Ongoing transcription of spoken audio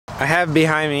I have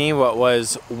behind me what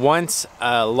was once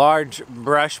a large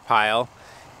brush pile,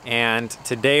 and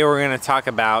today we're going to talk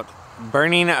about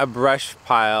burning a brush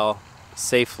pile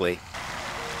safely.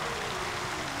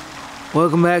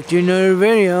 Welcome back to another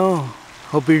video.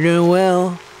 Hope you're doing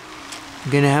well.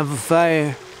 I'm gonna have a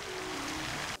fire.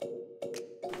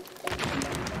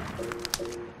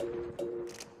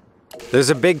 There's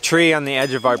a big tree on the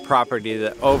edge of our property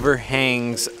that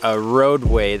overhangs a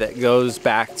roadway that goes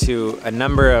back to a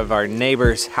number of our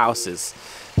neighbors' houses.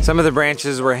 Some of the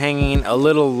branches were hanging a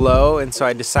little low, and so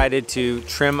I decided to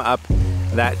trim up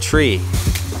that tree.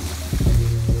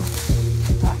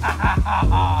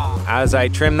 As I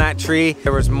trimmed that tree,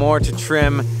 there was more to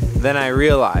trim than I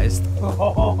realized.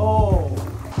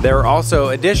 There were also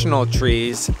additional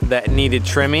trees that needed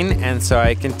trimming, and so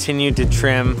I continued to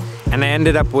trim, and I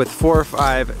ended up with 4 or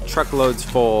 5 truckloads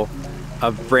full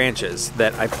of branches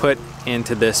that I put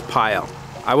into this pile.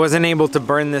 I wasn't able to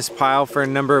burn this pile for a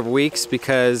number of weeks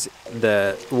because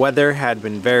the weather had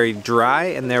been very dry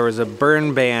and there was a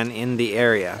burn ban in the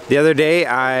area. The other day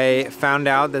I found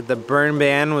out that the burn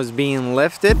ban was being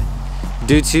lifted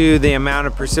due to the amount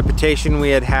of precipitation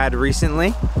we had had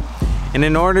recently. And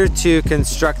in order to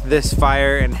construct this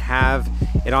fire and have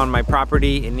it on my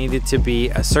property, it needed to be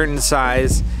a certain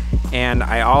size, and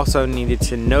I also needed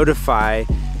to notify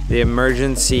the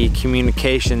emergency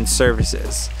communication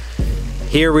services.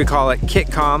 Here we call it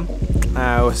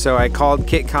KitCom. So I called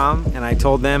KitCom and I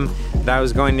told them that I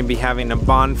was going to be having a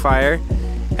bonfire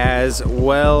as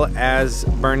well as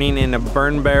burning in a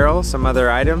burn barrel some other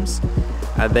items.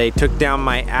 They took down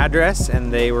my address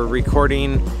and they were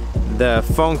recording the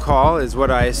phone call, is what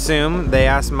I assume. They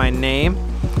asked my name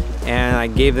and I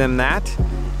gave them that,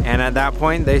 and at that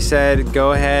point they said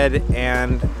go ahead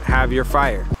and have your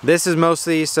fire. This is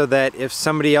mostly so that if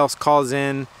somebody else calls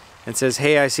in and says,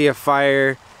 hey, I see a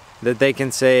fire, that they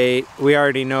can say we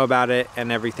already know about it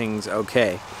and everything's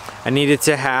okay. I needed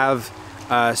to have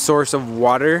a source of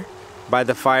water by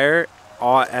the fire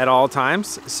at all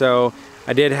times, so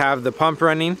I did have the pump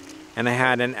running and I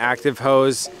had an active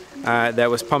hose that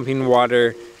was pumping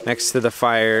water next to the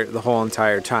fire the whole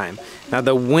entire time. Now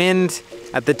the wind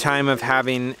at the time of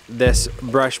having this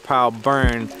brush pile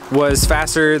burn was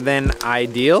faster than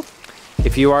ideal.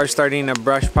 If you are starting a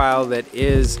brush pile that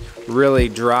is really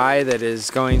dry, that is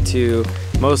going to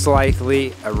most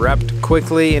likely erupt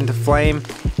quickly into flame,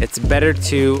 it's better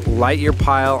to light your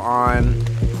pile on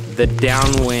the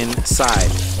downwind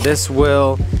side. This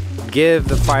will give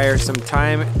the fire some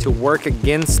time to work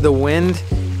against the wind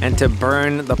and to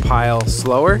burn the pile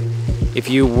slower. If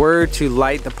you were to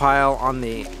light the pile on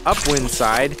the upwind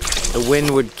side, the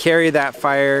wind would carry that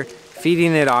fire,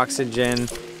 feeding it oxygen,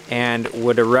 and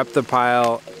would erupt the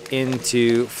pile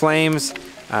into flames,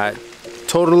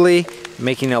 totally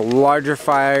making a larger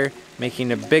fire,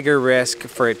 making a bigger risk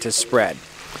for it to spread.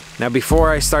 Now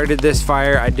before I started this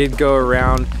fire, I did go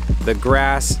around the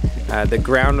grass. The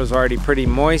ground was already pretty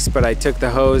moist, but I took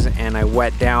the hose and I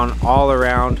wet down all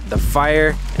around the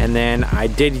fire, and then I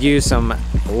did use some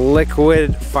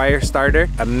liquid fire starter,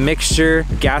 a mixture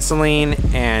gasoline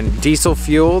and diesel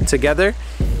fuel together.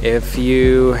 If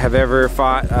you have ever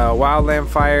fought a wildland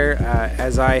fire,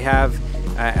 as I have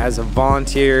as a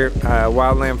volunteer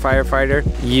wildland firefighter,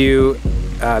 you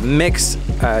mix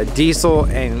diesel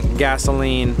and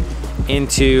gasoline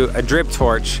into a drip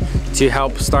torch to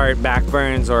help start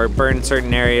backburns or burn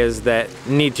certain areas that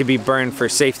need to be burned for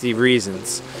safety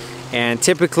reasons. And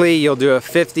typically you'll do a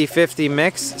 50-50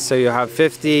 mix, so you'll have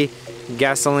 50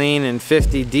 gasoline and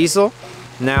 50 diesel.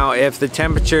 Now if the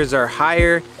temperatures are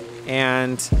higher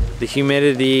and the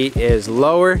humidity is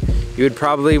lower, you would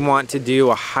probably want to do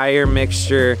a higher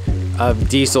mixture of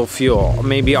diesel fuel,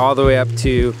 maybe all the way up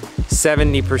to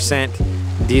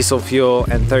 70% diesel fuel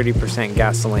and 30%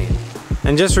 gasoline.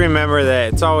 And just remember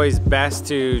that it's always best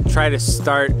to try to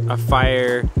start a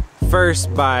fire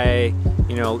first by,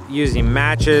 using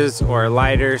matches or a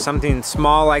lighter, something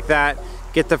small like that.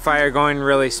 Get the fire going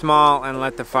really small and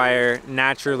let the fire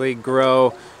naturally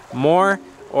grow more.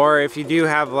 Or if you do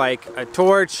have like a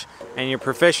torch and you're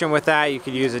proficient with that, you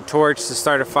could use a torch to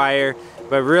start a fire.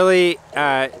 But really,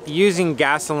 using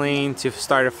gasoline to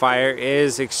start a fire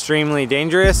is extremely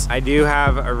dangerous. I do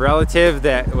have a relative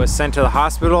that was sent to the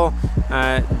hospital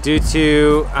due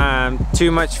to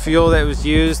too much fuel that was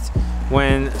used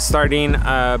when starting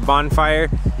a bonfire.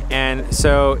 And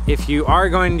so if you are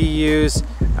going to use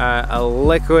a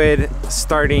liquid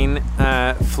starting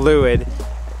fluid,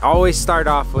 always start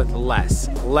off with less.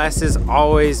 Less is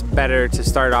always better to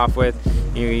start off with.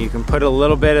 You can put a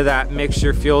little bit of that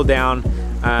mixture fuel down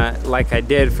like I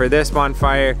did for this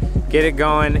bonfire, get it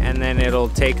going, and then it'll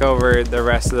take over the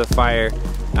rest of the fire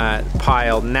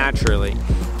pile naturally.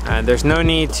 There's no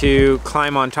need to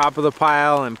climb on top of the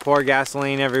pile and pour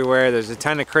gasoline everywhere. There's a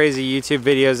ton of crazy YouTube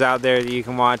videos out there that you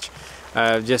can watch,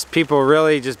 just people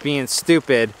really just being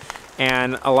stupid,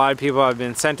 and a lot of people have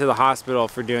been sent to the hospital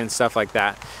for doing stuff like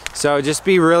that. So just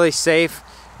be really safe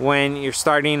when you're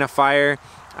starting a fire.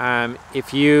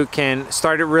 If you can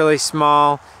start it really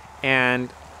small and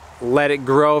let it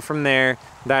grow from there,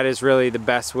 that is really the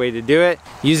best way to do it.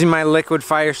 Using my liquid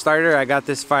fire starter, I got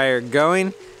this fire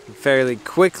going fairly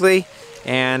quickly,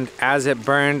 and as it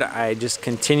burned, I just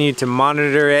continued to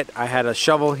monitor it. I had a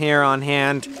shovel here on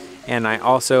hand, and I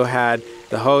also had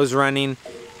the hose running.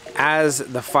 As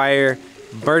the fire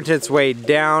burnt its way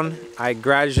down, I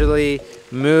gradually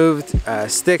moved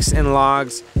sticks and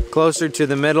logs closer to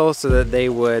the middle so that they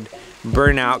would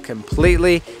burn out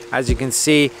completely. As you can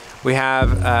see, we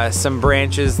have some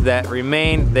branches that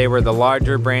remain. They were the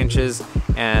larger branches,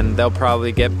 and they'll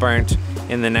probably get burnt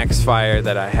in the next fire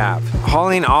that I have.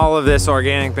 Hauling all of this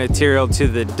organic material to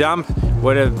the dump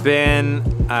would have been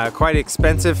quite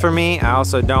expensive for me. I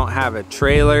also don't have a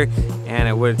trailer, and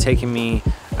it would have taken me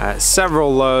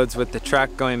several loads with the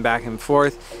truck going back and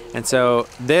forth. And so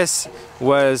this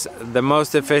was the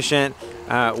most efficient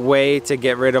way to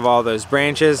get rid of all those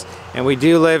branches. And we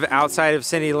do live outside of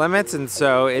city limits, and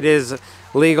so it is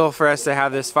legal for us to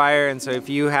have this fire. And so if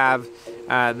you have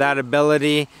that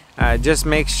ability, just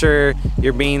make sure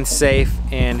you're being safe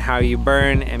in how you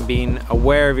burn and being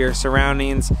aware of your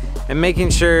surroundings, and making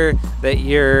sure that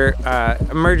your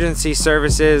emergency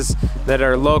services that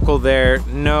are local there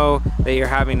know that you're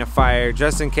having a fire,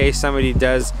 just in case somebody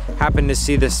does happen to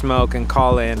see the smoke and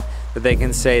call in, that they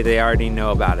can say they already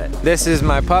know about it. This is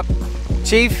my pup,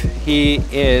 Chief. He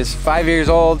is 5 years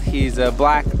old. He's a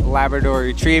black Labrador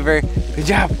Retriever. Good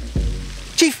job,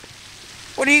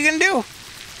 Chief. What are you gonna do?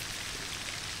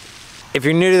 If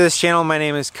you're new to this channel, my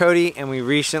name is Cody, and we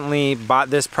recently bought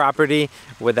this property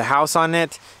with a house on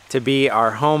it to be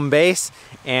our home base,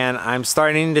 and I'm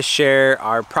starting to share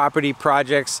our property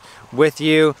projects with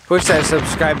you. Push that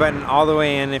subscribe button all the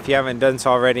way in if you haven't done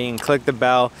so already, and click the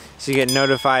bell so you get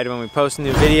notified when we post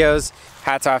new videos.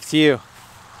 Hats off to you.